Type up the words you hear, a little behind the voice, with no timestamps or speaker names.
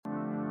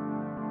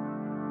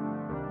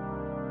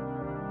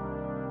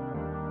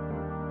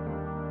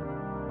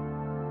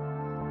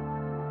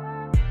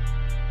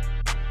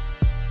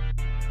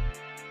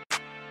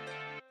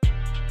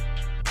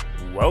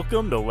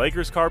Welcome to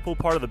Lakers Carpool,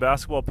 part of the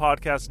Basketball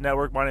Podcast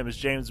Network. My name is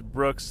James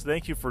Brooks.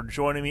 Thank you for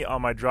joining me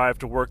on my drive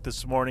to work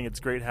this morning. It's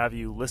great to have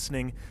you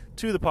listening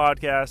to the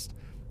podcast.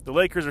 The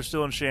Lakers are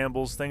still in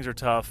shambles. Things are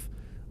tough.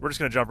 We're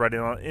just going to jump right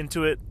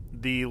into it.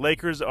 The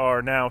Lakers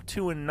are now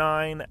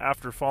 2-9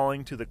 after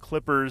falling to the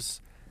Clippers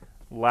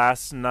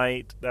last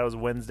night. That was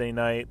Wednesday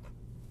night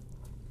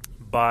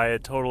by a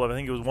total of, I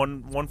think it was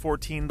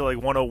 114 to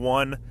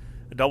 101,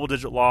 a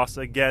double-digit loss.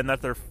 Again,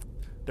 that's their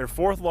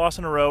fourth loss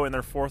in a row and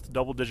their fourth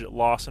double-digit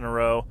loss in a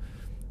row.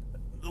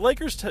 The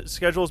Lakers'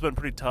 schedule has been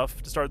pretty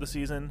tough to start the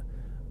season,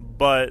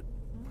 but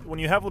when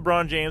you have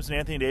LeBron James and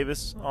Anthony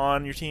Davis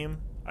on your team,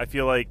 I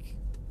feel like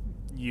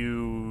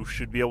you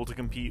should be able to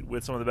compete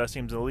with some of the best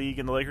teams in the league,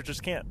 and the Lakers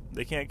just can't.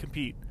 They can't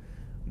compete.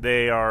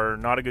 They are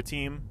not a good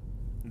team.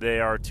 They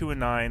are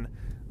 2-9.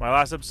 My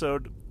last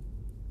episode,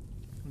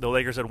 the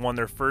Lakers had won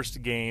their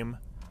first game,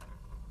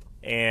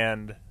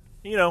 and,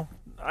 I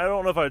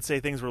don't know if I would say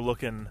things were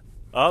looking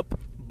up,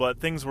 but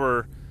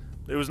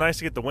it was nice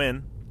to get the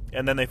win,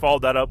 and then they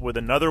followed that up with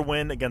another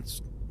win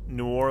against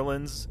New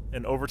Orleans,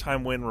 an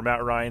overtime win where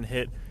Matt Ryan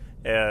hit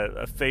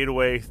a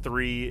fadeaway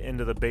three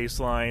into the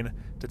baseline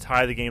to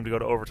tie the game to go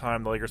to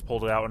overtime. The Lakers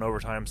pulled it out in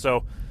overtime,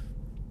 so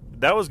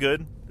that was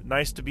good.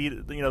 Nice to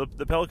beat,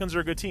 the Pelicans are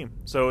a good team,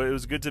 so it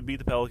was good to beat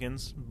the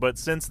Pelicans, but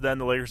since then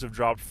the Lakers have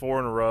dropped 4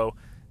 in a row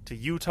to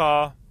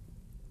Utah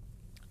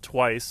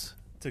twice,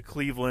 to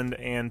Cleveland,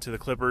 and to the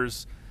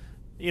Clippers.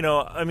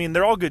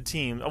 They're all good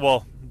teams.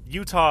 Well,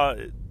 Utah,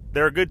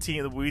 they're a good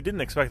team. We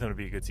didn't expect them to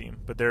be a good team,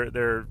 but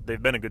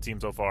they've been a good team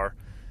so far.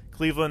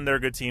 Cleveland, they're a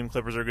good team.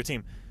 Clippers are a good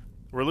team.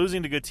 We're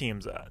losing to good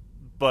teams,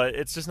 but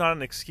it's just not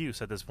an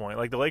excuse at this point.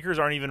 The Lakers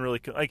aren't even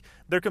really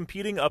they're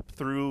competing up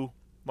through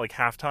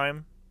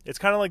halftime. It's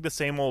kind of like the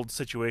same old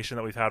situation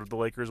that we've had with the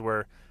Lakers,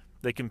 where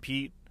they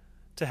compete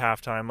to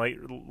halftime. Like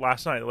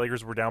last night, the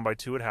Lakers were down by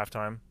 2 at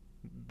halftime.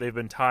 They've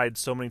been tied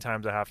so many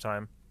times at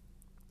halftime,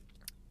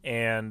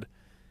 and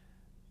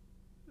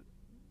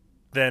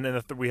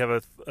then we have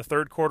a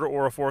third quarter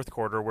or a fourth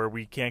quarter where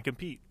we can't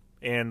compete,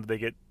 and they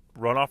get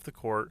run off the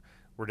court.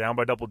 We're down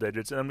by double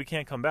digits, and then we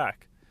can't come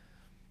back.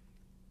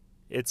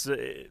 It's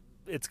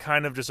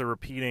kind of just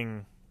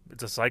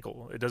it's a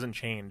cycle. It doesn't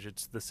change.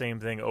 It's the same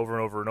thing over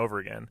and over and over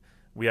again.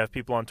 We have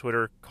people on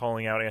Twitter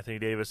calling out Anthony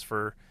Davis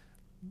for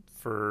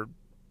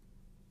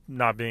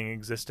not being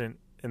existent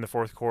in the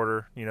fourth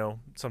quarter.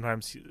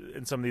 Sometimes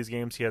in some of these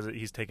games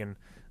he's taken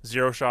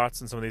 0 shots.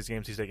 In some of these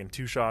games he's taken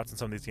 2 shots. In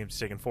some of these games he's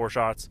taken 4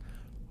 shots.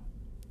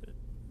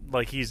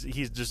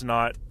 He's just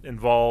not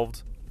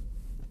involved.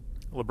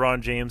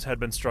 LeBron James had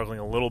been struggling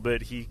a little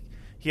bit. He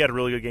had a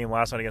really good game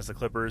last night against the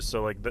Clippers,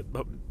 so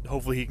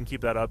hopefully he can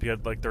keep that up. He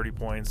had 30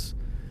 points,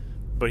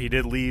 but he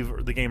did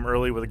leave the game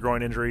early with a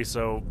groin injury,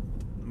 so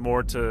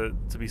more to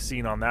be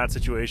seen on that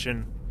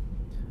situation.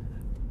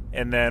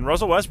 And then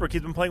Russell Westbrook,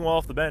 he's been playing well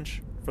off the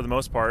bench for the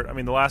most part.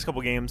 The last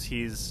couple games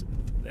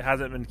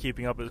hasn't been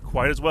keeping up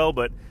quite as well,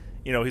 but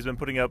he's been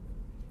putting up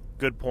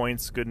good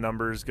points, good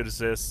numbers, good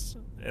assists,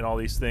 and all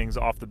these things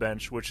off the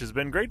bench, which has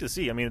been great to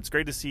see. It's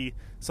great to see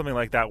something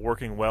like that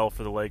working well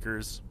for the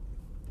Lakers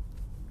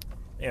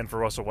and for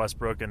Russell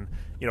Westbrook. And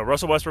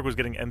Russell Westbrook was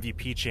getting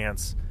MVP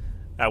chance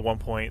at one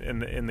point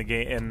in the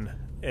game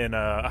in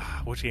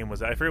which game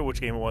was it? I forget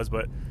which game it was,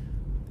 but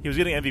he was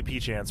getting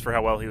MVP chance for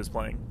how well he was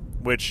playing,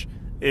 which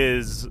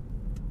that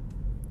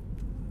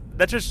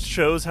just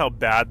shows how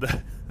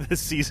bad this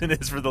season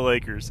is for the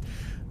Lakers.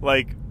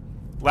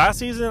 Last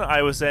season,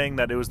 I was saying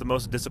that it was the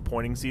most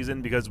disappointing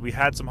season because we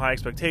had some high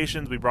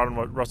expectations. We brought in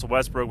Russell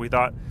Westbrook. We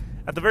thought,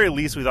 at the very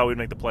least, we'd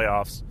make the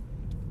playoffs,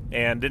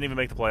 and didn't even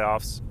make the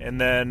playoffs.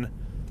 And then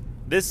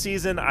this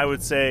season, I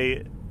would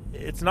say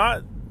it's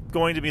not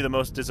going to be the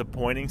most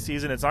disappointing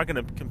season. It's not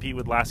going to compete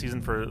with last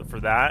season for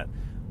that,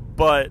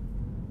 but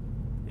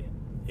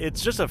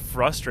it's just a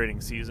frustrating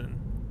season.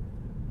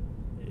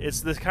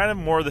 It's this kind of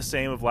more the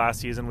same of last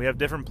season. We have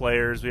different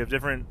players.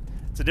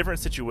 It's a different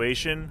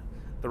situation.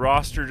 The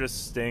roster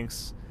just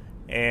stinks,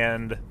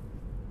 and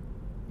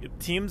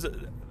teams,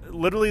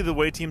 literally the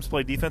way teams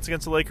play defense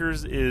against the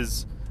Lakers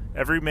is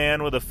every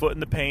man with a foot in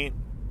the paint,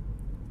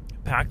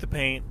 pack the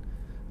paint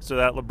so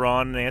that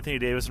LeBron and Anthony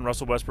Davis and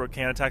Russell Westbrook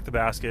can't attack the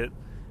basket,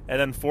 and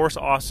then force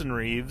Austin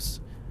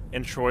Reeves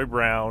and Troy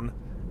Brown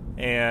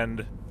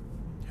and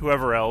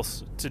whoever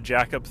else to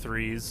jack up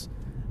threes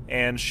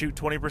and shoot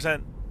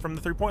 20% from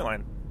the three-point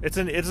line. It's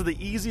the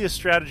easiest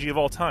strategy of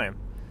all time,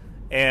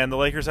 and the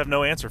Lakers have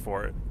no answer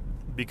for it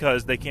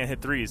because they can't hit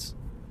threes.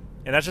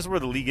 And that's just where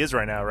the league is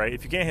right now, right?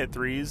 If you can't hit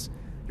threes,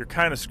 you're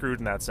kind of screwed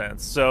in that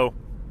sense. So,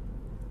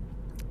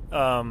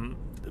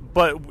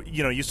 but,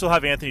 you still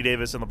have Anthony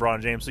Davis and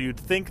LeBron James, so you'd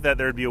think that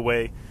there'd be a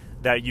way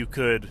that you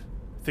could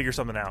figure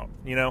something out,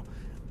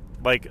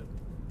 the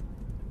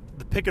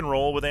pick and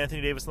roll with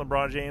Anthony Davis and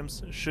LeBron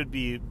James should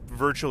be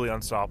virtually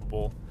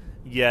unstoppable,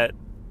 yet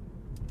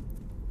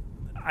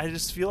I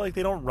just feel like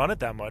they don't run it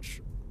that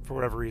much for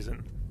whatever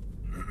reason.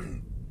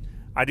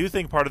 I do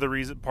think one of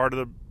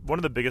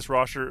the biggest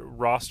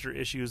roster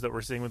issues that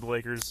we're seeing with the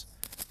Lakers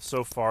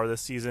so far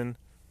this season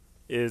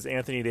is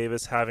Anthony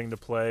Davis having to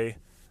play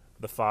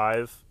the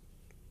 5.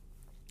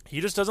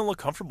 He just doesn't look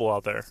comfortable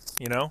out there.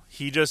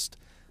 He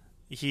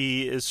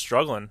is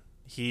struggling.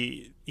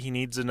 He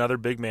needs another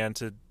big man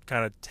to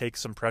kind of take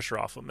some pressure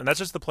off him, and that's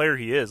just the player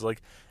he is.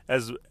 Like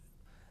as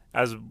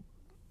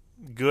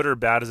good or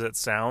bad as it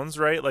sounds,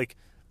 right? Like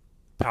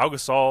Pau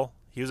Gasol,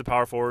 he was a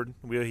power forward.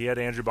 He had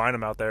Andrew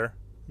Bynum out there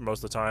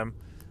most of the time.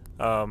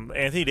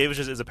 Anthony Davis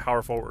just is a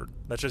power forward.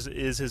 That just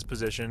is his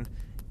position.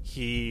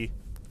 He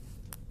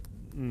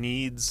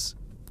needs.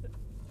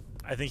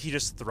 I think he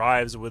just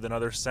thrives with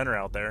another center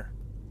out there,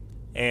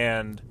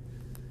 and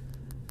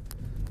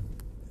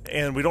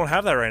we don't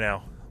have that right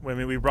now. I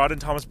mean, we brought in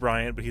Thomas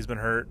Bryant, but he's been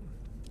hurt.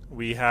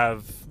 We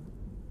have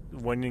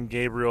Wenyen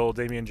Gabriel,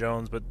 Damian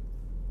Jones, but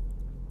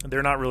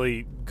they're not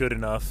really good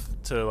enough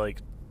to like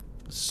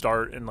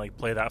start and like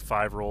play that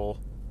 5 role.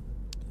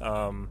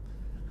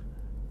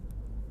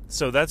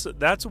 So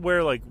that's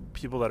where like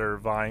people that are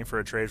vying for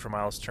a trade for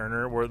Miles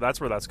Turner,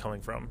 that's where that's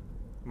coming from.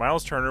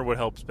 Miles Turner would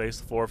help space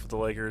the floor for the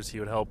Lakers. He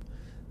would help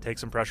take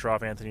some pressure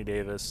off Anthony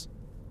Davis.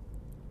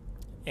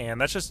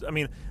 And that's just, I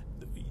mean,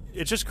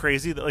 it's just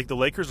crazy that like the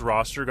Lakers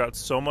roster got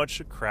so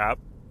much crap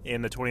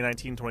in the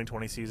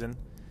 2019-2020 season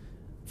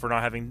for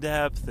not having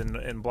depth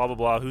and blah, blah,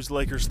 blah. Who's the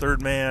Lakers'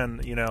 third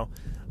man,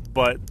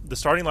 But the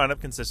starting lineup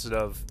consisted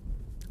of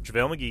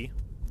JaVale McGee,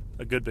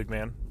 a good big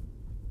man,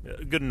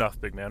 a good enough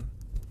big man.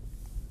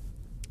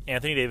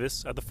 Anthony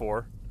Davis at the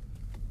 4.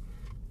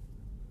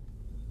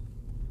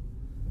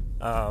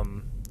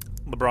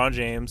 LeBron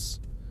James.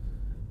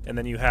 And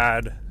then you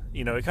had,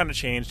 it kind of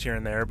changed here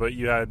and there, but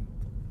you had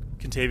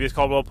Kentavious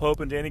Caldwell-Pope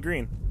and Danny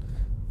Green.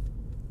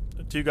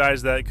 2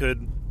 guys that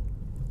could,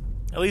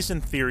 at least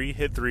in theory,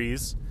 hit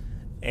threes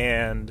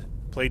and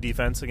play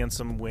defense against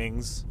some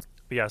wings.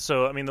 But yeah,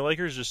 so, I mean, the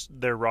Lakers just,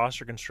 their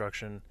roster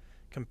construction,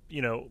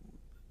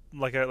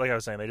 like I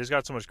was saying, they just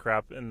got so much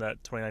crap in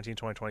that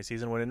 2019-2020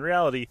 season when in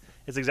reality,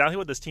 it's exactly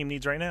what this team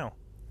needs right now.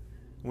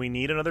 We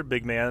need another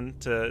big man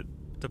to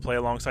play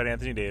alongside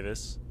Anthony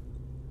Davis,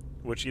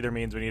 which either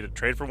means we need to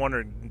trade for one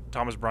or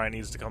Thomas Bryant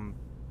needs to come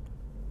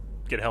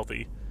get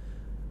healthy.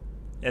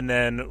 And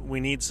then we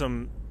need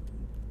some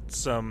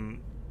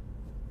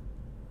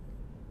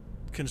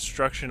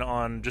construction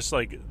on just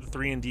like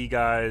 3-and-D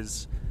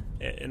guys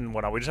and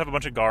whatnot. We just have a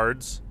bunch of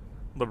guards,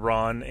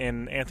 LeBron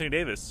and Anthony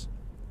Davis.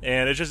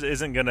 And it just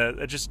isn't going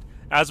to,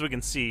 as we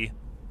can see,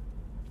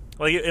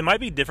 like it might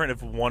be different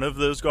if one of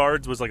those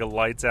guards was like a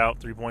lights out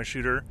 3-point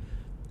shooter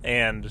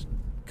and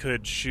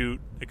could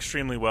shoot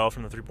extremely well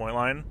from the 3-point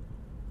line.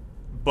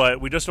 But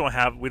we don't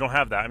have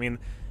that. I mean,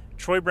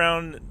 Troy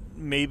Brown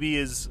maybe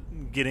is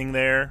getting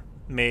there,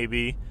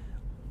 maybe.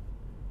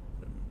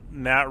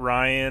 Matt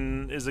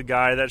Ryan is a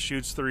guy that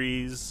shoots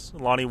threes.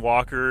 Lonnie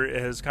Walker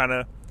has kind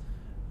of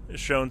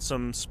shown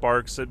some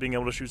sparks at being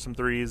able to shoot some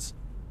threes.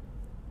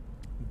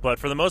 But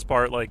for the most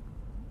part, like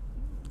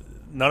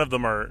none of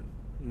them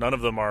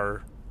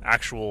are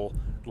actual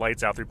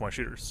lights out 3-point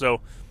shooters.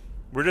 So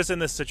we're just in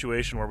this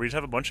situation where we just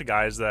have a bunch of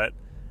guys that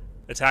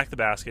attack the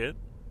basket,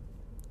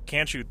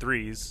 can't shoot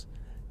threes,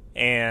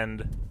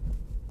 and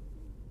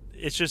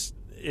it's just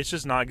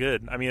not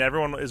good. I mean,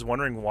 everyone is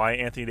wondering why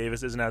Anthony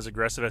Davis isn't as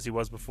aggressive as he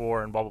was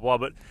before and blah, blah, blah.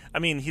 But, I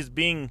mean,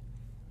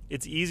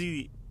 it's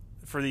easy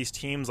for these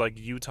teams like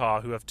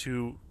Utah who have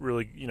 2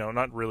 really,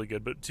 not really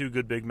good, but 2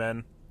 good big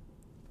men.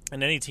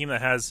 And any team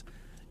that has,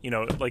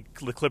 like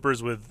the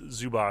Clippers with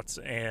Zubats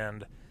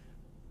and,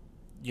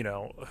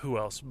 who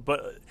else?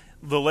 But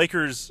the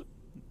Lakers,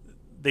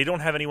 they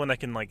don't have anyone that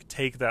can, like,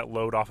 take that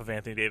load off of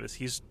Anthony Davis.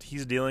 He's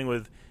dealing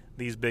with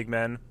these big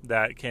men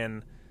that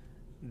can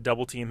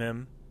double team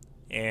him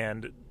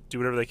and do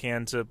whatever they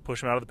can to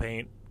push him out of the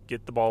paint,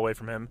 get the ball away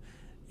from him,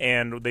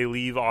 and they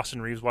leave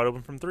Austin Reeves wide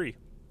open from 3.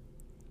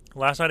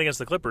 Last night against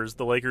the Clippers,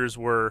 the Lakers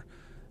were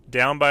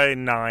down by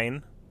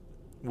 9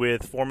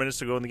 with 4 minutes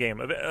to go in the game.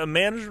 A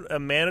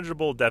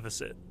manageable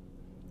deficit.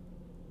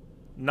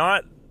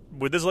 Not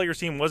with this Lakers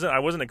team, I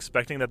wasn't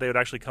expecting that they would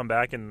actually come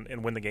back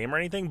and win the game or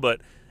anything,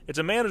 but it's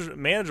a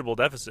manageable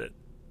deficit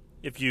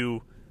if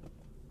you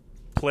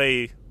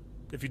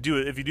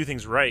do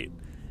things right.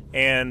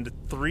 And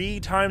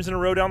 3 times in a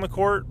row down the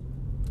court,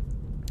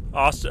 2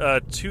 of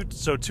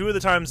the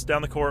times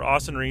down the court,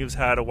 Austin Reeves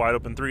had a wide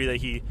open 3 that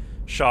he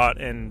shot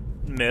and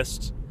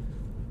missed.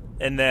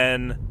 And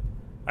then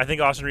I think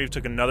Austin Reeves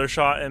took another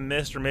shot and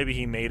missed, or maybe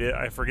he made it.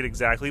 I forget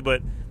exactly,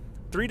 but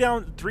 3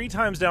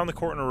 times down the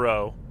court in a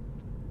row,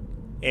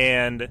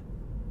 and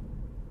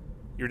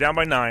you're down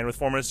by 9 with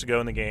 4 minutes to go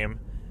in the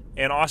game,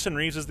 and Austin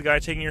Reeves is the guy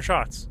taking your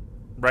shots.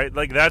 Right,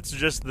 like that's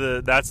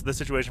the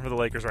situation for the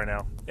Lakers right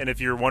now. And if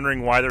you're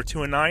wondering why they're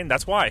 2-9,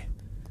 that's why.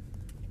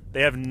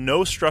 They have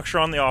no structure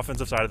on the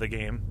offensive side of the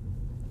game.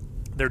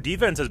 Their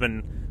defense has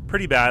been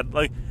pretty bad.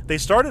 Like they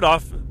started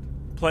off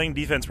playing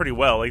defense pretty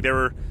well. Like they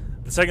were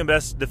the second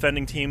best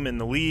defending team in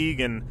the league,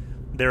 and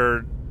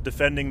they're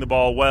defending the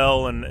ball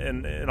well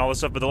and all this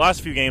stuff. But the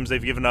last few games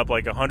they've given up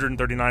like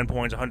 139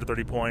 points,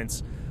 130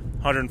 points,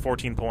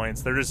 114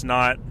 points. They're just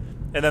not.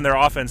 And then their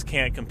offense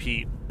can't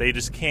compete. They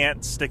just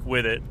can't stick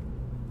with it.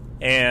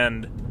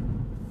 And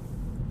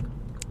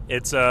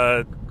it's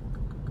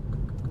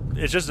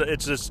it's just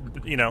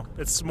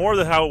it's more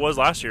than how it was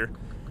last year.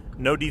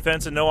 No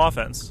defense and no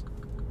offense.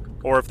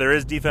 Or if there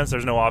is defense,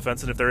 there's no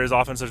offense, and if there is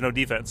offense, there's no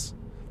defense.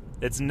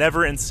 It's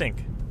never in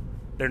sync.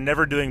 They're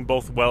never doing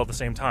both well at the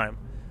same time.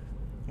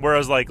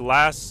 Whereas like when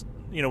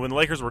the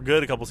Lakers were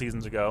good a couple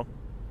seasons ago,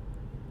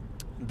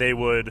 they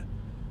would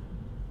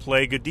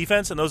play good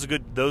defense, and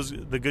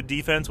the good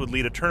defense would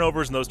lead to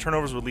turnovers, and those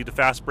turnovers would lead to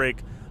fast break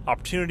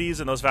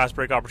opportunities, and those fast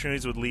break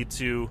opportunities would lead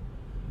to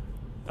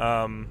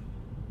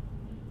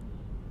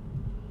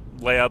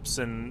layups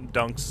and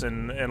dunks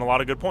and a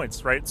lot of good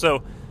points, right?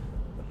 So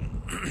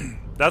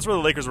that's where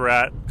the Lakers were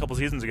at a couple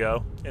seasons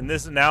ago, and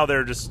now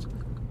they're just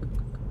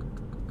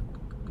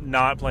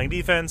not playing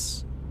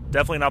defense,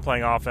 definitely not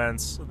playing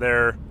offense.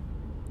 KCP,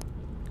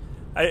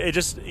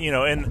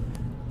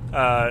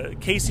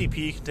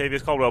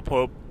 Kentavious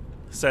Caldwell-Pope,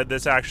 said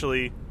this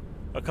actually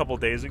a couple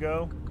days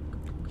ago.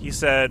 He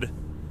said,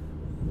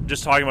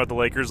 just talking about the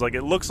Lakers, like,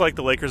 it looks like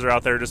the Lakers are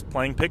out there just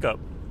playing pickup.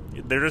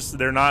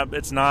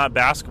 It's not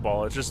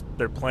basketball. It's just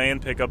they're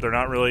playing pickup.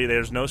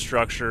 There's no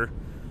structure.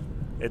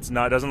 It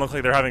doesn't look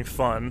like they're having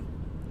fun.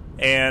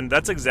 And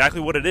that's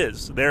exactly what it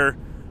is. They're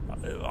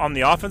on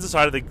the offensive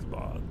side of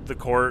the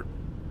court.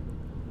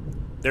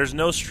 There's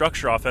no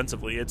structure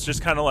offensively. It's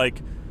just kind of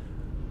like,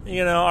 all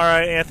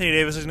right, Anthony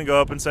Davis is going to go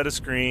up and set a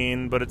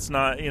screen, but it's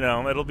not,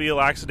 it'll be a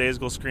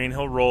lackadaisical screen.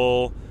 He'll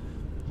roll,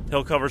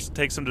 he'll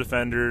take some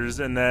defenders,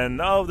 and then,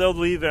 they'll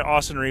leave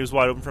Austin Reeves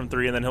wide open from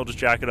three, and then he'll just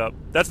jack it up.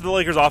 That's the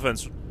Lakers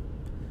offense.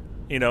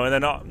 And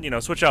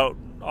then, switch out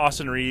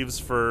Austin Reeves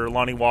for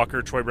Lonnie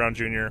Walker, Troy Brown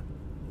Jr.,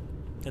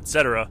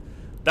 etc.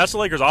 That's the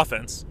Lakers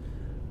offense.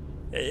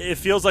 It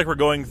feels like we're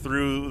going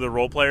through the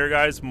role player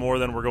guys more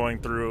than we're going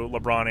through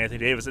LeBron and Anthony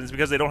Davis. And it's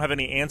because they don't have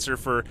any answer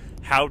for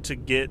how to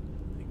get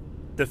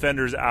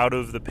defenders out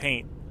of the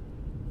paint.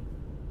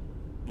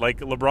 Like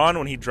LeBron,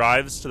 when he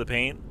drives to the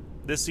paint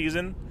this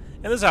season,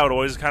 and this is how it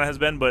always kind of has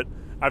been, but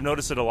I've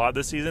noticed it a lot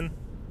this season.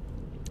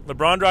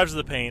 LeBron drives to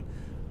the paint.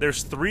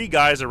 There's three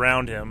guys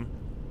around him.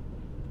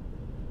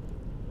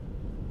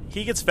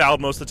 He gets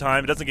fouled most of the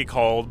time. It doesn't get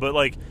called, but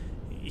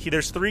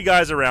there's three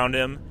guys around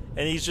him,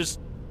 and he's just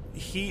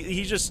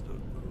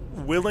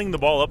willing the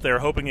ball up there,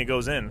 hoping it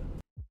goes in.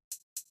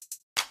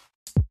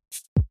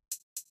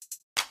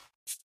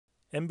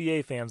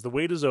 NBA fans, the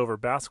wait is over.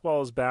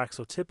 Basketball is back,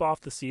 so tip off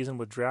the season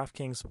with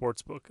DraftKings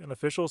Sportsbook, an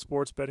official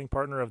sports betting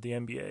partner of the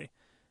NBA.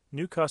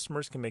 New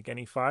customers can make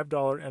any $5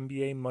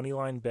 NBA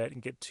moneyline bet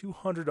and get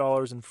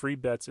 $200 in free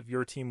bets if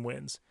your team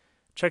wins.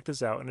 Check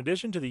this out. In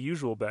addition to the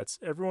usual bets,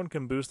 everyone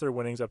can boost their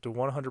winnings up to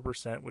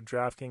 100% with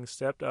DraftKings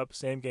stepped-up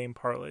same-game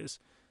parlays.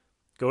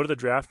 Go to the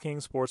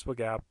DraftKings Sportsbook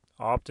app,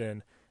 opt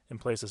in, and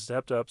place a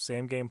stepped-up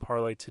same-game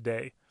parlay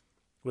today.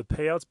 With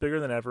payouts bigger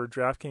than ever,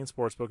 DraftKings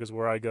Sportsbook is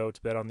where I go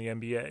to bet on the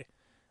NBA.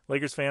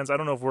 Lakers fans, I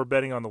don't know if we're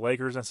betting on the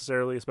Lakers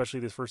necessarily, especially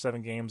these first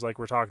 7 games like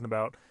we're talking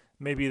about.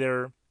 Maybe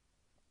they're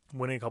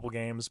winning a couple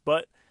games,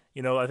 but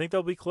I think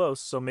they'll be close.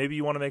 So maybe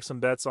you want to make some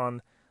bets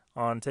on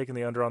taking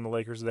the under on the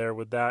Lakers there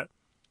with that.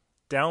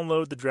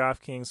 Download the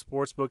DraftKings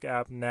Sportsbook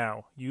app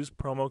now. Use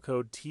promo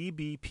code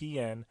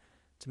TBPN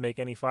to make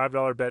any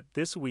 $5 bet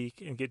this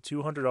week and get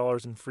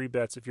 $200 in free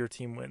bets if your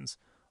team wins.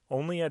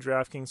 Only at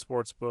DraftKings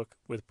Sportsbook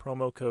with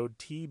promo code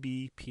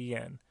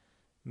TBPN.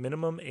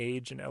 Minimum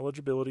age and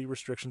eligibility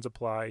restrictions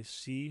apply.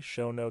 See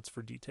show notes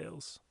for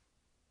details.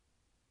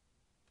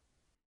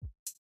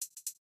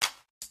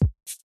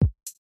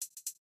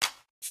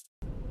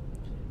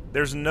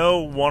 There's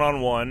no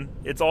one-on-one.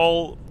 It's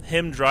all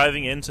him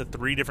driving into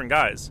 3 different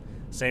guys.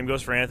 Same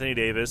goes for Anthony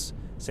Davis.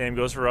 Same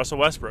goes for Russell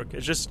Westbrook.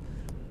 It's just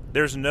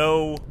there's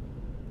no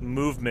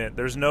movement.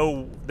 There's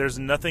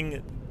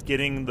nothing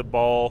getting the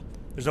ball.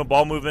 There's no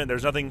ball movement.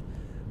 There's nothing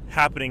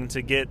happening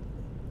to get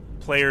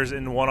players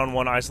in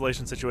one-on-one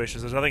isolation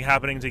situations. There's nothing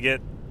happening to get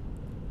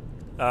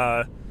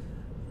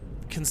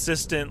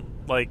consistent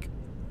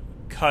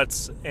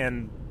cuts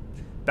and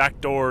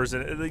backdoors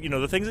and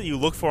the things that you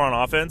look for on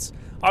offense.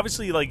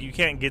 Obviously, you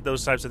can't get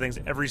those types of things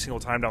every single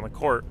time down the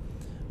court.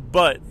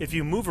 But if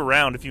you move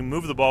around, if you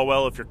move the ball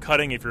well, if you're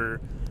cutting, if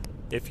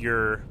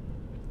you're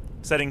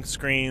setting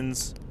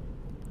screens,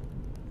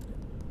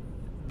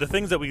 the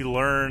things that we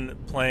learn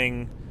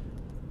playing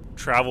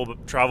travel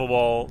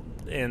ball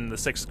in the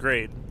 6th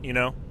grade,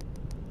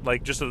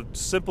 just a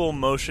simple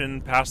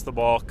motion, pass the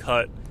ball,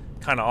 cut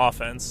kind of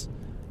offense.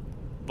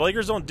 The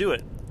Lakers don't do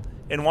it.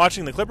 And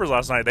watching the Clippers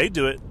last night, they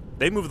do it.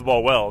 They move the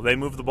ball well. They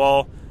move the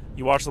ball.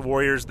 You watch the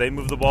Warriors, they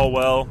move the ball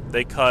well.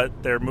 They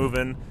cut, they're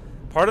moving.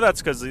 Part of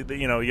that's because,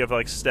 you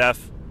have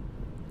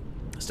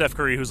Steph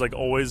Curry, who's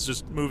always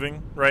just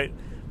moving, right?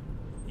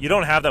 You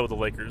don't have that with the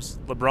Lakers.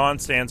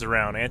 LeBron stands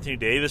around. Anthony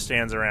Davis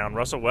stands around.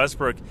 Russell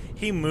Westbrook,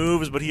 he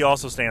moves, but he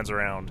also stands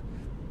around.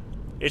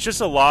 It's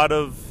just a lot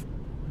of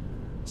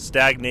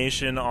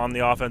stagnation on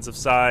the offensive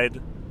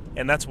side,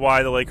 and that's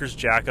why the Lakers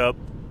jack up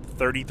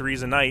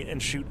 33s a night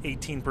and shoot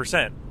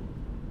 18%.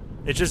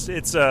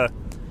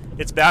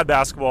 It's bad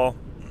basketball,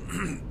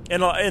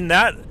 and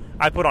that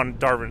I put on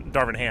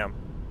Darvin Ham.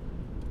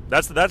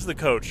 That's the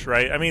coach,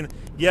 right? I mean,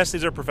 yes,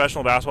 these are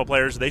professional basketball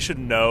players. They should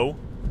know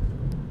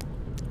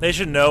They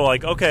should know,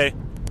 like, okay,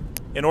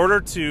 in order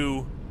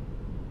to,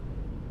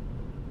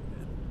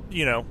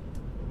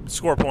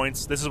 score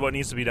points, this is what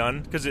needs to be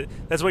done, because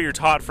that's what you're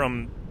taught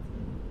from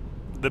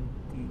a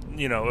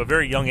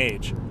very young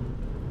age,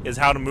 is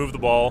how to move the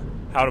ball,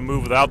 how to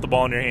move without the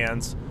ball in your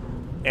hands.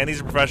 And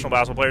these are professional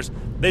basketball players.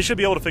 They should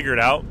be able to figure it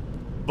out,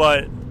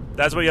 but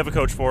that's what you have a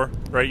coach for,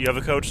 right? You have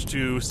a coach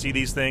to see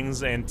these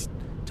things and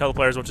tell the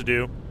players what to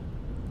do.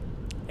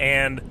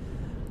 And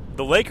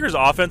the Lakers'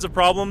 offensive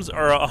problems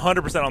are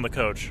 100% on the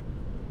coach.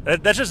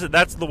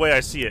 That's the way I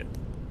see it.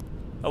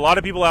 A lot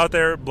of people out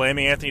there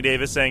blaming Anthony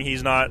Davis, saying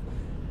he's not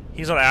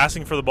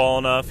asking for the ball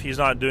enough, he's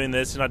not doing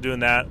this, he's not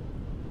doing that.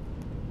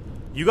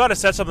 You got to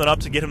set something up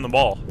to get him the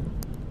ball.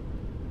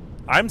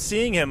 I'm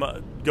seeing him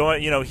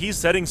going, he's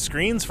setting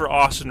screens for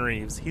Austin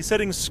Reeves. He's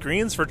setting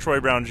screens for Troy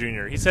Brown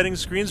Jr. He's setting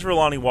screens for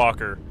Lonnie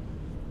Walker.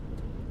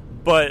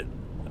 But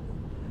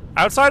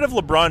outside of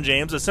LeBron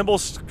James, a simple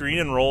screen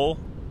and roll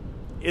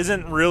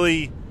isn't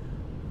really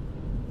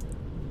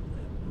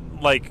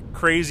like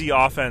crazy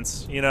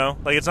offense,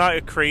 Like, it's not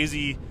a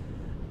crazy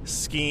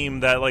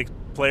scheme that like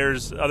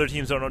other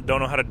teams don't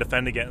know how to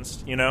defend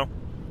against,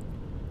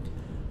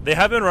 They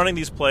have been running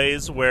these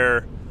plays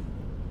where,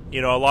 a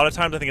lot of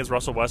times I think it's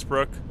Russell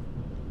Westbrook.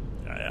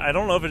 I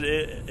don't know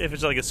if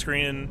it's like a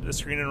screen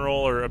and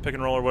roll or a pick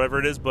and roll or whatever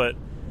it is, but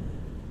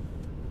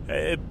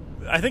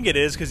I think it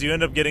is, because you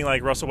end up getting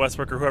like Russell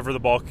Westbrook or whoever the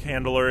ball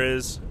handler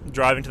is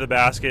driving to the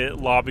basket,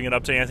 lobbing it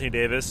up to Anthony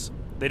Davis.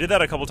 They did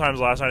that a couple times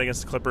last night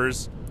against the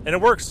Clippers, and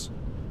it works.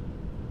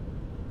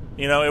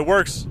 It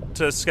works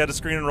to get a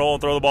screen and roll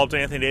and throw the ball up to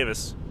Anthony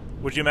Davis.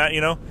 Would you, Matt?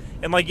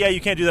 And like, yeah, you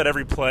can't do that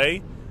every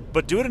play,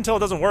 but do it until it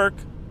doesn't work,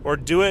 or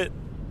do it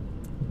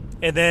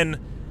and then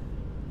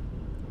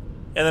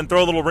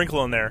throw a little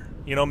wrinkle in there.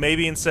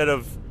 Maybe instead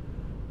of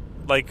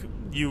like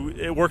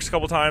it works a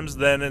couple times,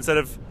 then instead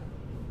of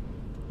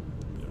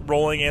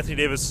rolling, Anthony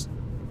Davis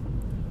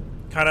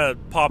kind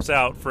of pops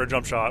out for a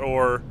jump shot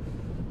or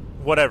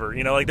whatever.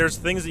 Like, there's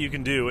things that you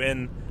can do,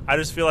 and I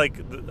just feel like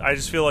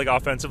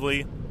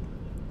offensively,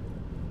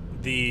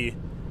 I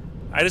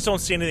just don't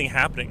see anything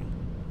happening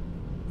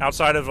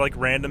outside of like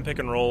random pick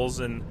and rolls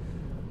and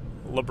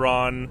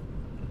LeBron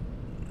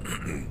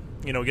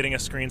getting a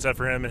screen set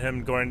for him and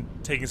him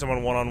taking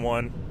someone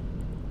one-on-one,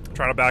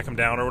 trying to back him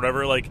down or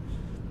whatever. Like,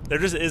 there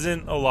just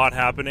isn't a lot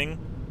happening.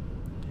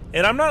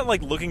 And I'm not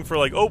like looking for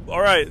like, oh,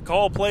 all right,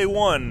 call play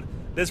one.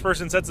 This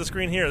person sets the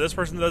screen here. This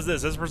person does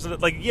this. This person,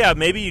 like, yeah,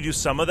 maybe you do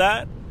some of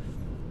that,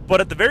 but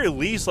at the very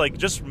least, like,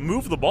 just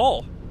move the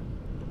ball,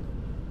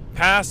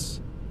 pass,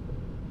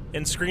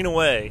 and screen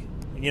away.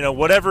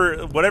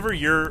 Whatever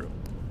your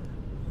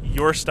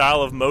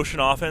style of motion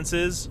offense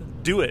is,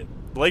 do it.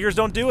 The Lakers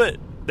don't do it.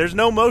 There's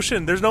no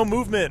motion. There's no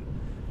movement.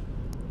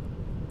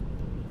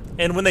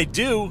 And when they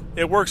do,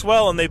 it works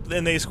well, and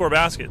they score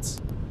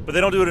baskets. But they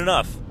don't do it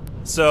enough.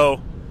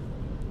 So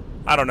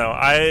I don't know.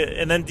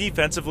 And then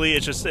defensively,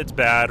 it's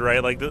bad,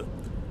 right? Like, the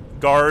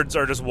guards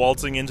are just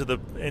waltzing into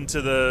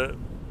the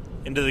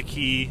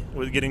key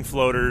with getting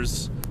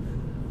floaters.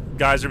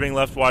 Guys are being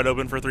left wide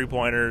open for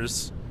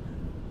 3-pointers.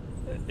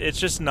 It's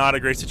just not a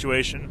great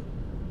situation.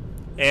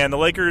 And the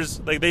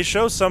Lakers, like, they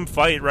show some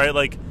fight, right?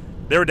 Like,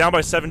 they were down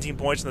by 17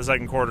 points in the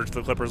second quarter to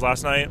the Clippers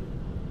last night,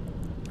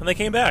 and they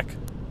came back.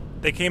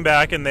 They came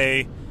back and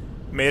they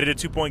made it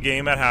a 2-point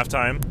game at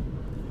halftime,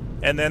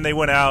 and then they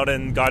went out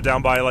and got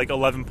down by like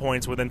 11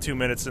 points within 2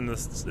 minutes in the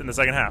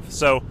second half.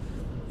 So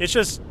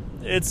it's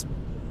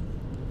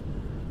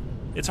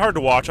hard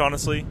to watch,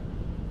 honestly.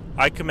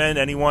 I commend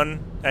any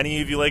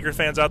of you Lakers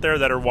fans out there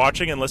that are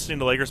watching and listening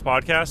to Lakers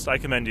podcast. I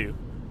commend you,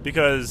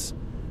 because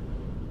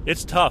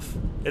it's tough.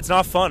 It's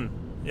not fun.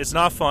 It's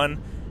not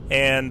fun,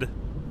 and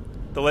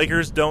the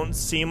Lakers don't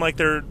seem like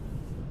they're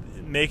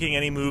making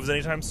any moves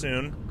anytime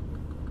soon.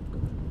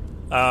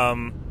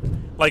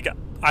 Like,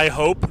 I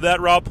hope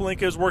that Rob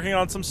Pelinka is working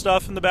on some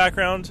stuff in the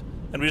background,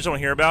 and we just don't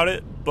hear about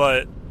it.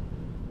 But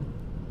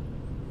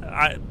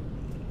I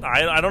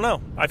don't know.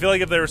 I feel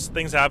like if there was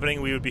things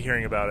happening, we would be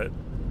hearing about it,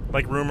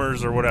 like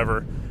rumors or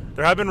whatever.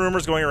 There have been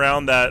rumors going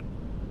around that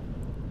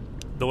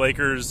the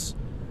Lakers,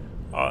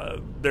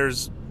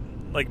 there's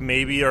like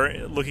maybe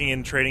are looking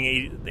in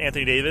trading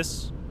Anthony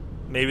Davis.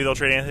 Maybe they'll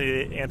trade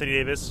Anthony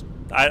Davis.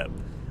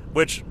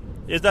 Which,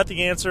 is that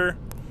the answer?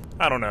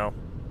 I don't know.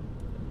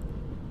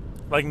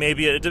 Like,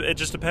 maybe it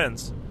just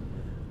depends.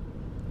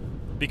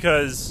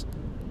 Because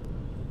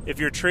if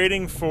you're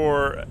trading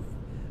for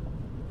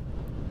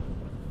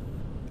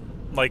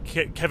like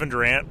Kevin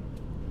Durant,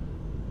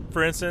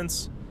 for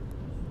instance,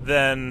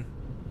 then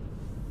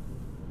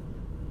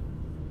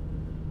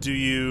do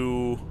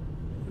you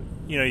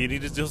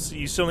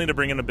still need to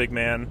bring in a big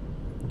man,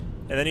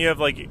 and then you have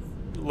like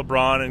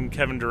LeBron and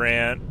Kevin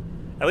Durant.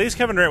 At least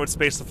Kevin Durant would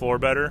space the floor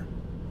better,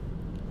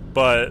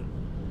 but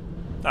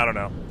I don't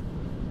know.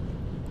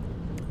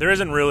 There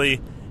isn't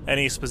really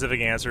any specific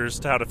answers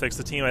to how to fix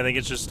the team. I think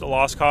it's just a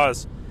lost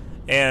cause.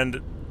 And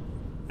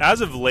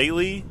as of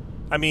lately,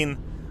 I mean,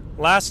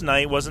 last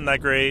night wasn't that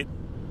great.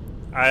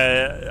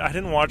 I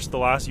didn't watch the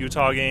last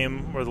Utah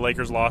game where the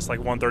Lakers lost like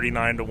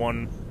 139 to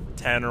 110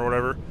 10 or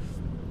whatever.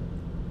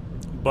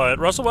 But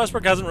Russell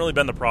Westbrook hasn't really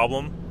been the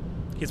problem.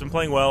 He's been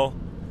playing well.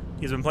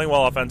 He's been playing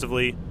well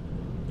offensively.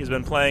 He's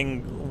been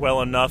playing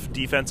well enough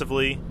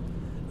defensively.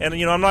 And,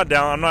 I'm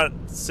not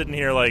sitting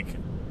here, like,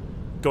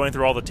 going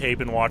through all the tape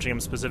and watching him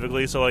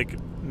specifically. So, like,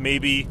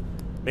 maybe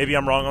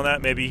I'm wrong on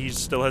that. Maybe he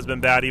still has been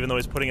bad, even though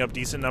he's putting up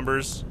decent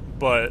numbers.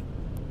 But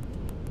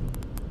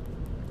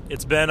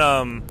it's been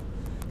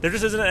there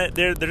just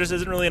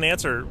isn't really an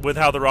answer with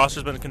how the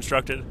roster's been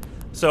constructed.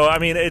 So I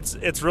mean,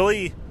 it's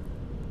really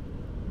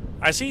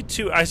I see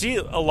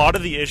a lot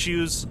of the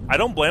issues. I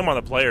don't blame on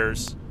the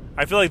players.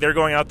 I feel like they're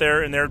going out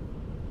there and they're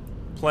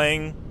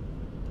playing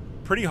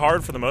pretty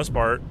hard for the most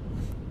part.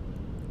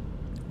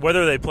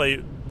 Whether they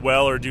play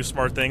well or do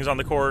smart things on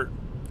the court,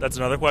 that's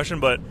another question.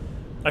 But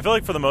I feel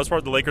like for the most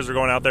part, the Lakers are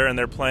going out there and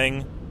they're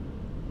playing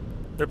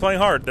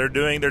hard.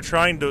 They're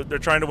trying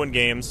to win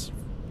games.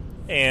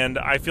 And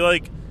I feel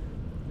like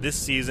this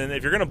season,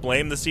 if you're going to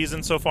blame the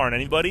season so far on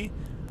anybody,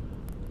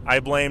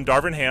 I blame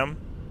Darvin Ham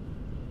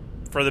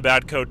for the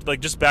bad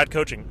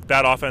coaching,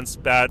 bad offense,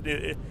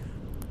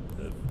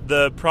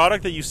 the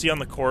product that you see on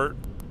the court.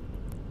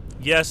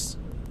 Yes,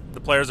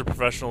 the players are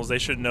professionals; they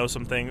should know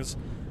some things.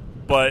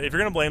 But if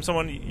you're going to blame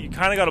someone, you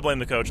kind of got to blame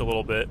the coach a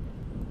little bit.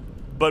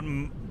 But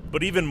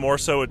even more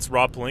so, it's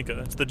Rob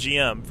Pelinka. It's the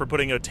GM for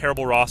putting a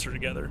terrible roster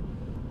together.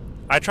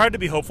 I tried to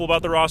be hopeful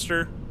about the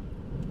roster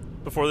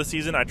before the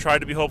season. I tried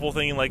to be hopeful,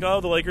 thinking like,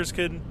 oh, the Lakers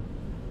could,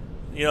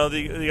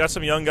 they got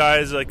some young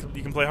guys, like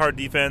you can play hard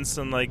defense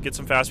and like get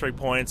some fast break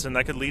points, and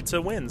that could lead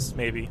to wins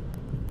maybe.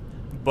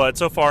 But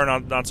so far,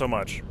 not so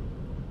much.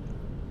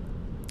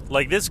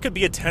 Like, this could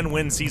be a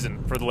 10-win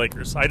season for the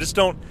Lakers.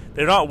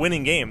 They're not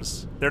winning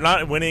games. They're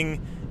not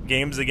winning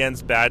games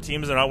against bad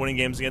teams. They're not winning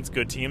games against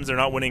good teams. They're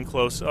not winning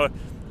close.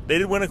 They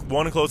did win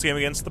one close game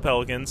against the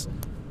Pelicans.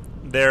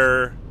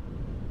 They're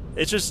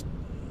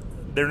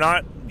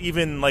not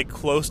even like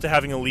close to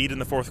having a lead in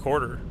the fourth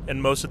quarter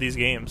in most of these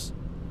games.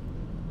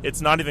 It's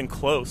not even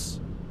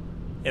close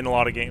in a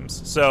lot of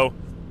games. So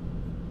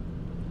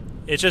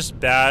it's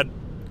just bad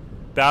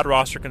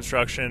roster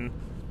construction.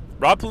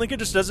 Rob Pelinka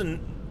just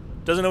doesn't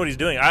know what he's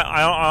doing.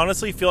 I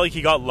honestly feel like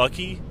he got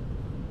lucky.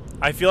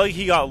 I feel like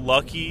he got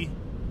lucky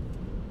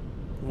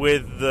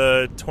with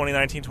the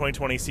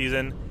 2019-2020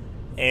 season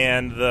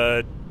and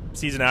the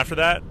season after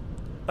that.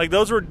 Like,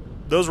 those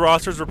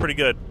rosters were pretty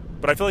good,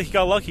 but I feel like he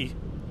got lucky.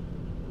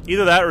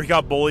 Either that or he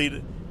got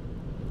bullied.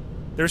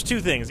 There's two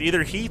things.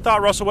 Either he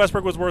thought Russell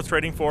Westbrook was worth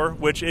trading for,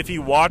 which if he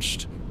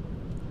watched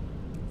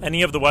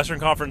any of the Western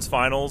Conference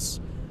Finals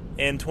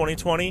in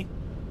 2020,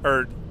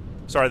 or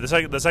sorry, the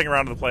second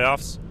round of the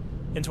playoffs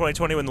in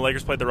 2020 when the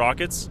Lakers played the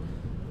Rockets,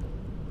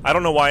 I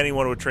don't know why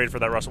anyone would trade for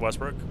that Russell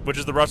Westbrook, which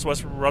is the Russell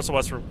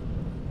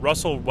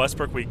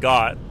Westbrook we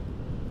got.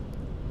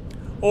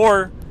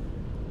 Or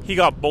he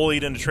got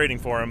bullied into trading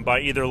for him by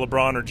either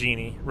LeBron or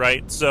Genie,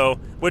 right? So,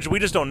 which we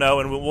just don't know,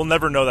 and we'll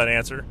never know that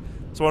answer.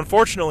 So,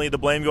 unfortunately, the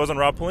blame goes on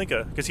Rob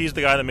Pelinka because he's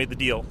the guy that made the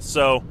deal.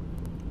 So,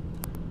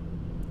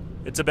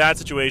 it's a bad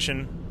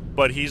situation,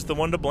 but he's the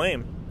one to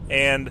blame.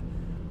 And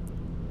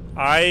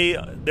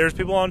there's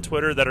people on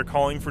Twitter that are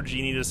calling for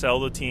Genie to sell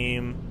the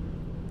team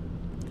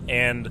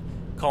and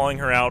calling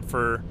her out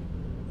for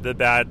the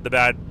bad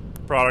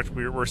product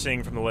we're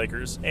seeing from the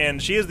Lakers.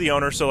 And she is the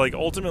owner, so like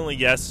ultimately,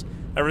 yes,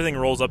 everything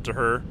rolls up to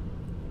her.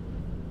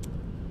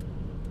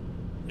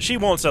 She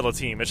won't sell the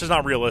team. It's just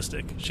not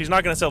realistic. She's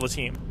not going to sell the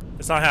team.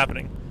 It's not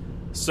happening.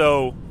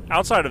 So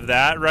outside of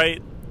that,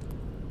 right,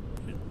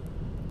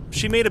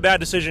 she made a bad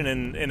decision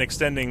in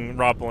extending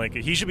Rob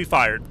Pelinka. He should be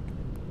fired.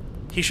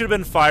 He should have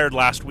been fired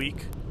last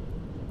week.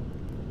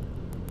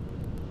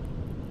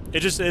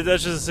 That's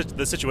just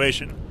the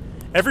situation.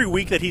 Every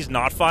week that he's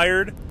not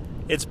fired,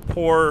 it's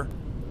poor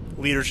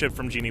leadership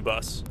from Jeannie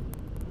Buss.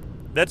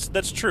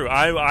 That's true.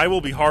 I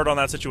will be hard on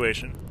that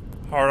situation.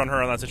 Hard on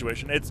her on that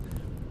situation.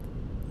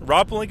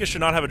 Rob Pelinka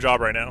should not have a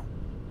job right now.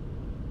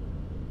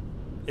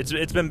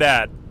 It's been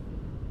bad.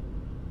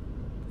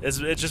 It's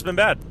just been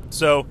bad.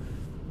 So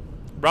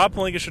Rob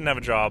Pelinka shouldn't have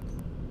a job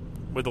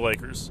with the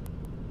Lakers.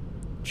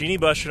 Jeannie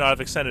Buss should not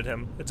have extended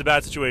him. It's a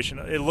bad situation.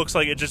 It looks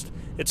like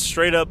it's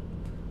straight up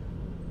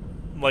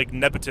like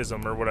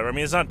nepotism or whatever. I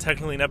mean, it's not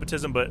technically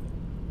nepotism, but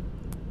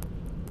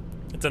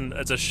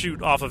it's a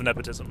shoot off of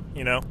nepotism,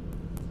 you know?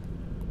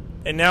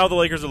 And now the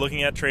Lakers are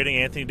looking at trading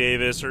Anthony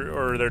Davis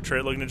or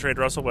they're looking to trade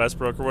Russell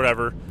Westbrook or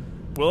whatever.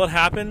 Will it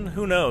happen?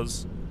 Who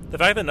knows? The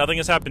fact that nothing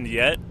has happened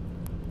yet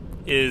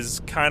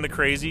is kind of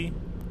crazy.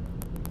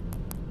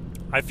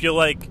 I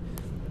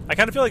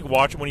kind of feel like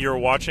when you were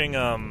watching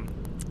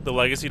the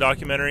Legacy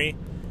documentary,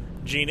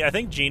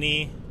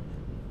 Jeannie,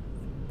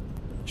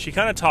 she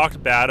kind of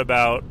talked bad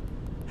about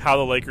how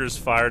the Lakers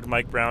fired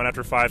Mike Brown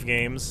after 5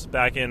 games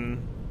back in,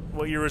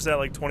 what year was that,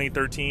 like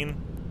 2013,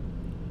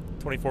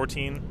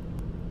 2014?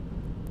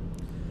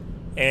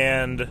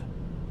 And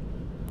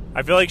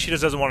I feel like she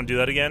just doesn't want to do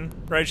that again,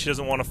 right? She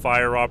doesn't want to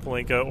fire Rob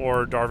Pelinka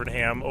or Darvin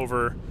Ham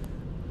over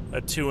a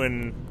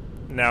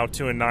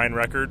 2-9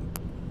 record.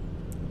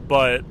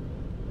 But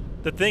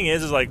the thing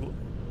is like,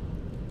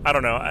 I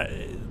don't know.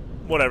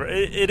 whatever.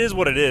 It is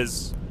what it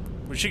is.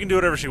 She can do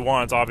whatever she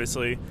wants,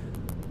 obviously.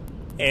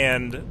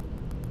 And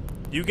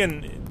you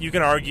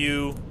can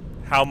argue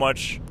how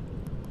much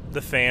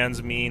the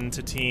fans mean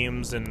to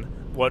teams and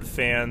what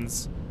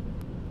fans,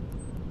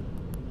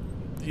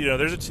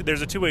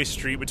 there's a two-way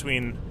street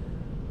between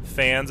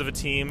fans of a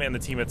team and the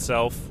team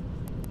itself,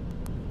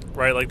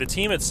 right? Like the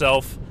team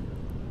itself,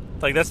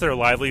 like that's their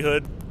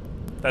livelihood.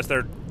 That's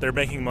they're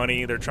making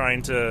money. They're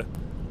trying to,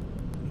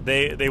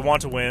 they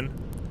want to win.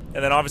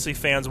 And then obviously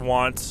fans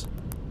want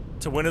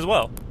to win as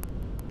well.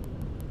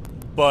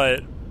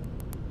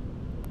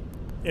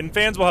 And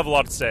fans will have a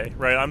lot to say,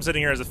 right? I'm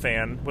sitting here as a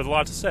fan with a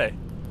lot to say.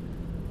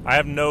 I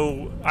have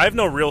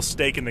no real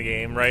stake in the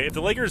game, right? If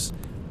the Lakers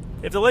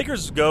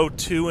go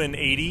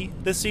 2-80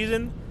 this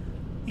season,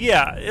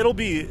 yeah, it'll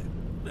be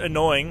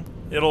annoying.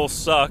 It'll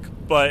suck,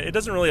 but it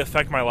doesn't really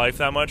affect my life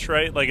that much,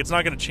 right? Like, it's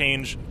not going to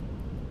change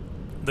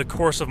the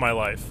course of my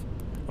life.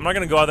 I'm not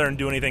going to go out there and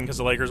do anything because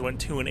the Lakers went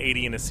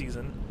 2-80 in a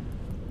season.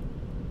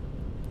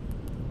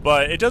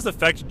 But it does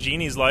affect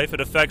Jeannie's life. It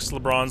affects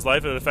LeBron's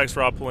life. It affects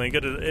Rob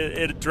Pelinka.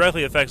 It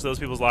directly affects those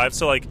people's lives.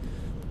 So, like,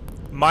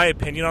 my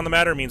opinion on the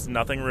matter means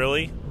nothing,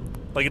 really.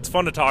 Like, it's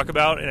fun to talk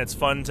about, and it's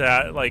fun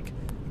to, like,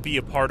 be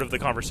a part of the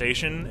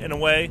conversation in a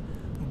way.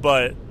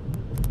 But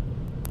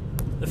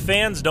the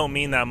fans don't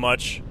mean that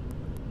much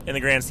in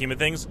the grand scheme of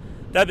things.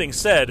 That being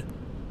said,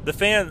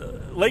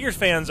 Lakers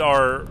fans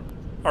are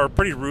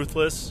pretty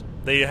ruthless.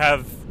 They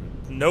have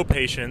no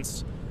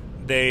patience.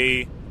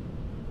 They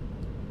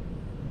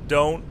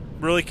don't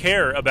really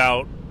care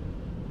about,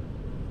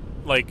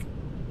 like,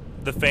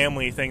 the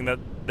family thing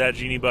that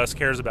Jeannie Buss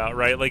cares about,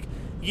 right? Like,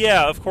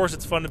 yeah, of course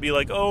it's fun to be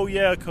like, oh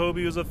yeah,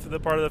 Kobe was the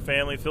part of the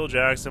family, Phil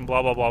Jackson,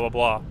 blah, blah, blah, blah,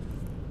 blah.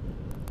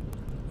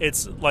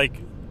 It's like,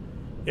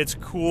 it's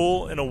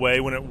cool in a way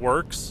when it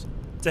works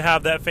to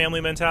have that family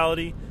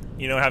mentality,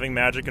 having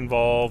Magic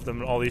involved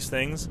and all these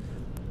things.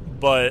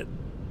 But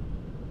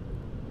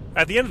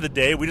at the end of the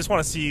day, we just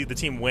want to see the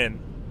team win.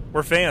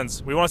 We're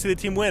fans. We want to see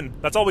the team win.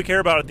 That's all we care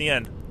about at the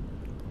end.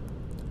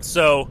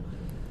 So,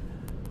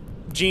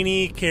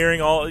 Jeannie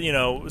carrying all,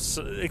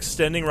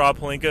 extending Rob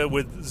Pelinka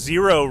with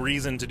zero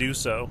reason to do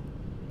so.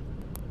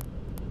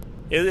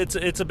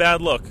 It's a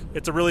bad look.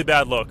 It's a really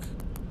bad look.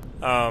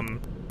 Will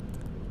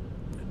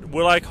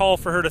I call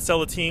for her to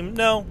sell the team?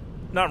 No,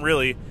 not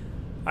really.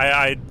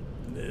 I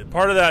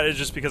part of that is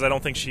just because I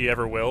don't think she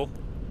ever will.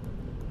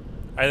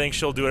 I think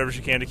she'll do whatever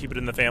she can to keep it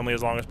in the family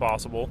as long as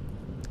possible,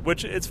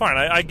 which it's fine.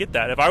 I get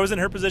that. If I was in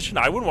her position,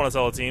 I wouldn't want to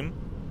sell a team.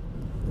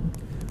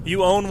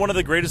 You own one of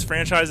the greatest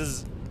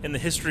franchises in the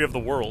history of the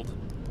world.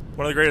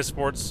 One of the greatest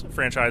sports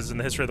franchises in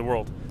the history of the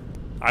world.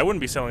 I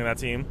wouldn't be selling that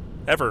team,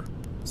 ever.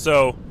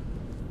 So,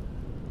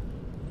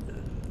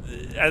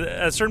 at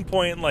a certain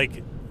point,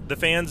 like, the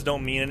fans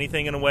don't mean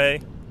anything in a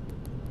way,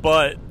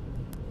 but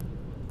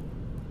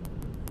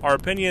our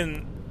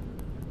opinion,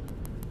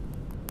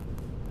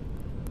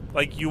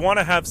 like, you want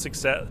to have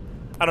success.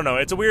 I don't know.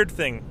 It's a weird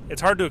thing.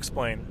 It's hard to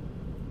explain.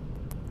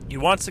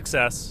 You want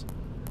success.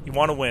 You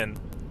want to win.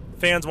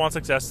 Fans want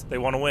success. They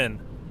want to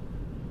win.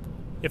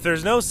 If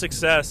there's no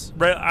success,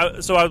 right?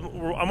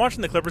 I'm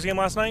watching the Clippers game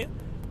last night.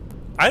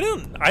 I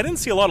didn't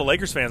see a lot of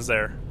Lakers fans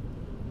there.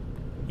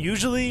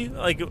 Usually,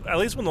 like, at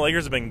least when the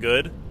Lakers have been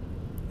good,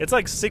 it's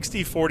like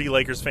 60-40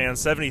 Lakers fans,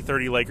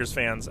 70-30 Lakers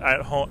fans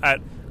at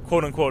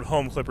quote-unquote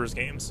home Clippers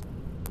games.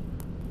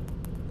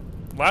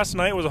 Last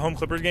night was a home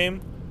Clippers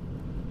game.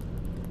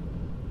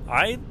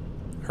 I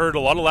heard a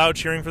lot of loud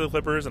cheering for the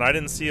Clippers, and I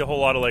didn't see a whole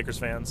lot of Lakers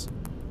fans.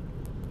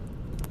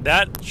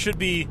 That should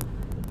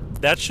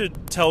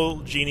tell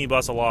Jeannie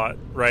Buss a lot,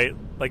 right?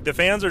 Like, the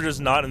fans are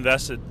just not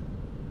invested.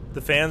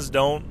 The fans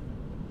don't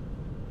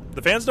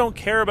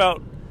care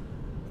about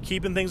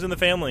keeping things in the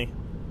family.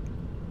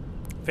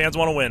 Fans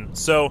want to win.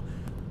 So,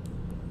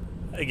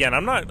 again,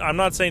 I'm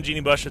not saying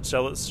Jeannie Buss should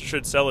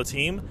sell a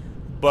team,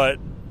 but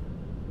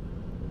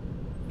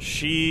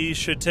she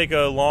should take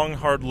a long,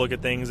 hard look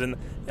at things. And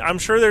I'm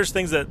sure there's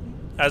things that,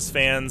 as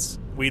fans,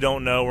 we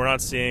don't know, we're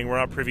not seeing, we're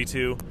not privy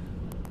to.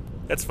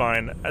 That's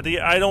fine. I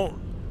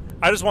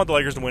just want the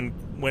Lakers to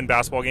win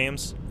basketball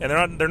games,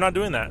 and they're not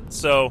doing that.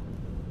 So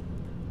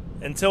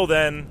until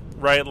then,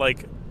 right?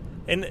 Like,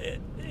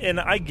 and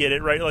I get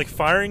it, right? Like,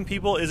 firing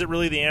people, is it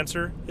really the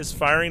answer? Is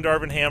firing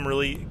Darvin Ham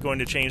really going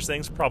to change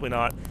things? Probably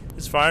not.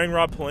 Is firing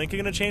Rob Pelinka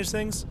going to change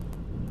things?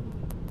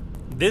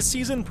 This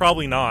season,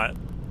 probably not.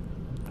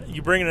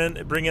 You bring in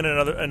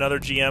another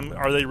GM.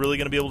 Are they really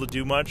going to be able to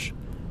do much?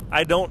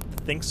 I don't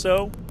think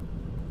so.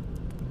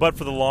 But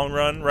for the long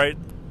run, right?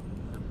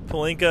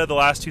 Pelinka, the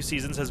last 2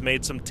 seasons, has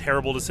made some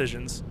terrible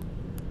decisions,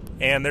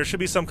 and there should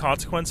be some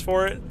consequence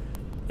for it.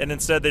 And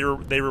instead,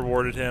 they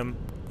rewarded him,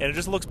 and it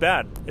just looks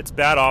bad. It's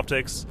bad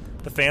optics.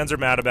 The fans are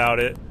mad about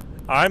it.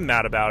 I'm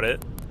mad about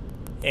it.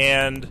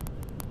 And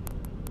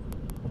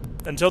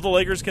until the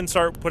Lakers can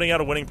start putting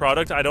out a winning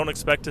product, I don't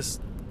expect to.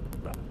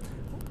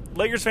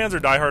 Lakers fans are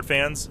diehard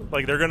fans.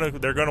 Like, they're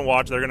gonna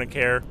watch. They're gonna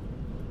care.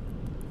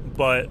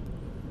 But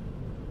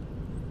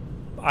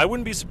I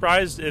wouldn't be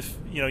surprised if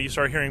you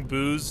start hearing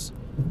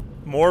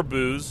more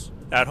boos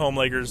at home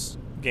Lakers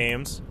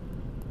games,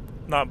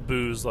 not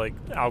booze like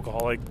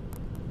alcohol,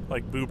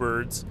 like boo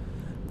birds,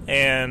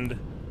 and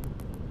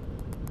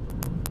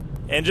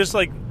just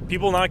like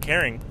people not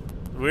caring.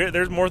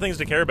 There's more things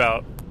to care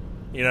about,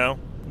 you know.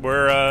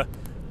 Where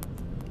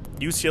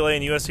UCLA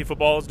and USC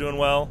football is doing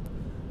well.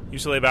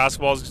 UCLA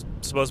basketball is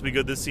supposed to be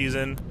good this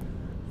season.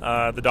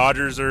 The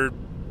Dodgers are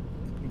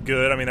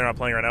good. I mean, they're not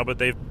playing right now, but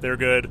they're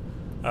good.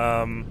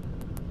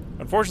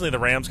 Unfortunately, the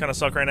Rams kind of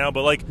suck right now.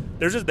 But like,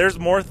 there's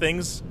more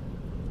things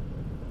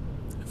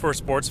for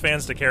sports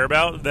fans to care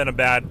about than a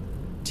bad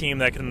team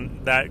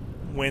that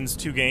wins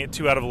 2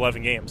 out of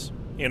 11 games.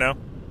 You know,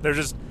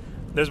 there's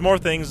more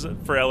things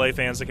for LA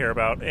fans to care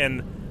about,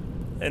 and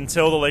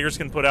until the Lakers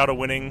can put out a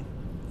winning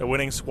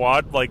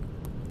squad, like,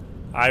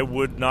 I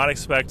would not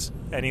expect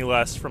any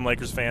less from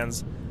Lakers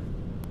fans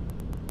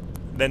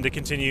than to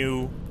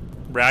continue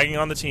ragging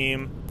on the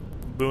team,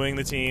 booing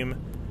the team,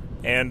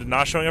 and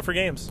not showing up for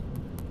games.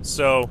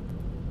 So,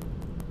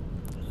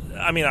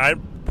 I mean,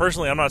 I'm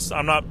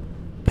not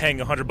paying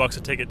 $100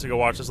 a ticket to go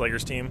watch this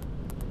Lakers team.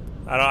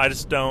 I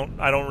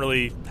don't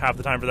really have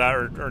the time for that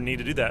or need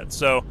to do that.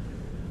 So,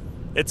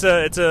 it's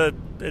a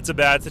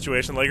bad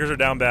situation. Lakers are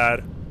down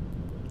bad.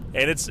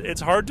 And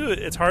it's hard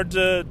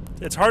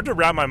to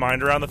wrap my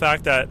mind around the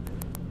fact that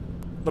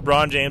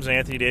LeBron James and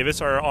Anthony Davis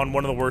are on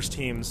one of the worst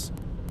teams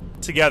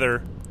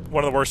together,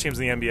 one of the worst teams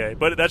in the NBA.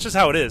 But that's just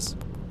how it is.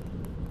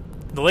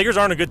 The Lakers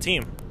aren't a good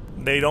team.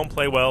 They don't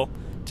play well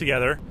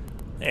together,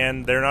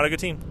 and they're not a good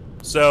team.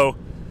 So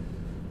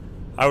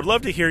I would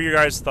love to hear your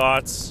guys'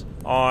 thoughts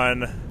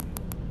on,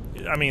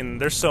 I mean,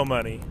 there's so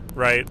many,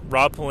 right?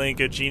 Rob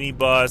Pelinka, Jeannie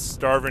Buss,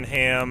 Darvin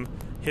Ham,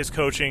 his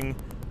coaching,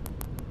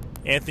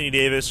 Anthony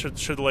Davis, should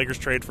the Lakers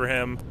trade for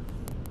him,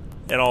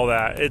 and all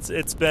that.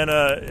 It's been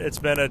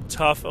a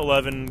tough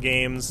 11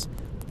 games.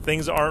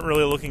 Things aren't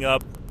really looking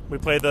up. We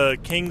play the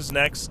Kings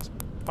next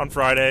on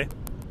Friday.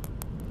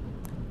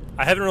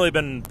 I haven't really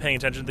been paying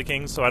attention to the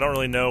Kings, so I don't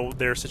really know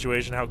their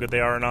situation, how good they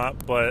are or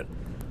not. But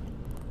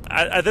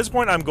at this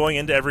point, I'm going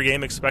into every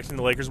game expecting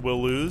the Lakers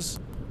will lose.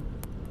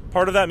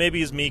 Part of that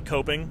maybe is me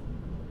coping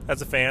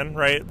as a fan,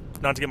 right?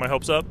 Not to get my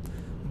hopes up.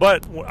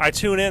 But I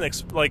tune in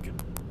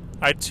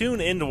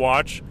to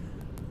watch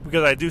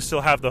because I do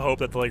still have the hope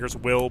that the Lakers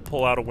will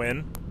pull out a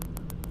win.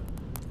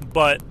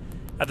 But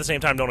at the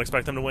same time, don't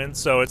expect them to win.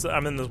 So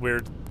I'm in this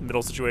weird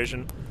middle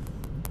situation.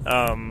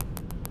 But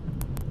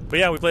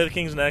yeah, we play the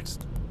Kings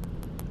next.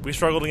 We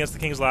struggled against the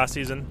Kings last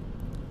season.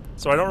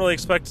 So I don't really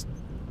expect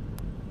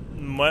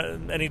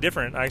any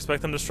different. I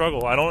expect them to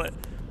struggle.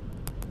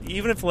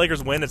 Even if the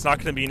Lakers win, it's not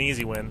going to be an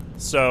easy win.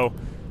 So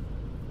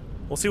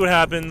we'll see what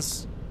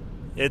happens.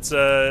 We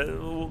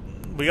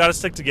got to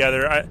stick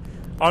together.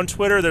 On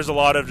Twitter, there's a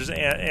lot of just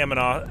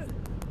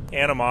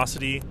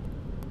animosity.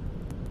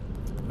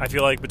 I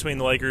feel like between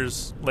the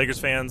Lakers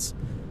fans,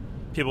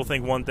 people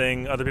think one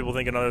thing, other people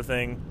think another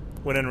thing,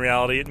 when in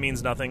reality it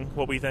means nothing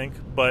what we think.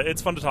 But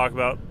it's fun to talk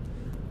about.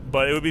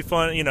 But it would be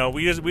fun, you know,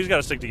 we just got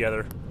to stick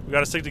together. We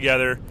got to stick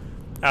together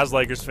as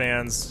Lakers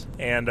fans,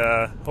 and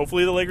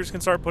hopefully the Lakers can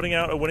start putting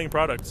out a winning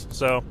product.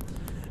 So,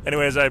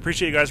 anyways, I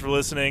appreciate you guys for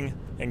listening,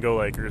 and go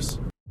Lakers.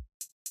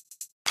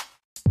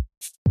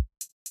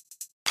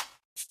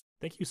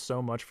 Thank you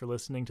so much for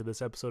listening to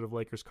this episode of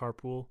Lakers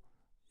Carpool.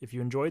 If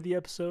you enjoyed the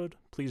episode,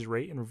 please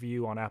rate and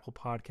review on Apple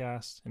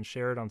Podcasts and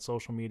share it on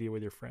social media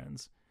with your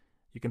friends.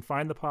 You can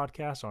find the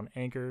podcast on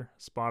Anchor,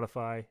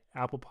 Spotify,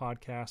 Apple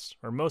Podcasts,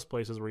 or most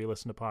places where you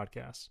listen to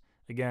podcasts.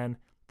 Again,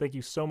 thank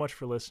you so much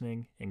for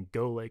listening, and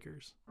go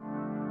Lakers.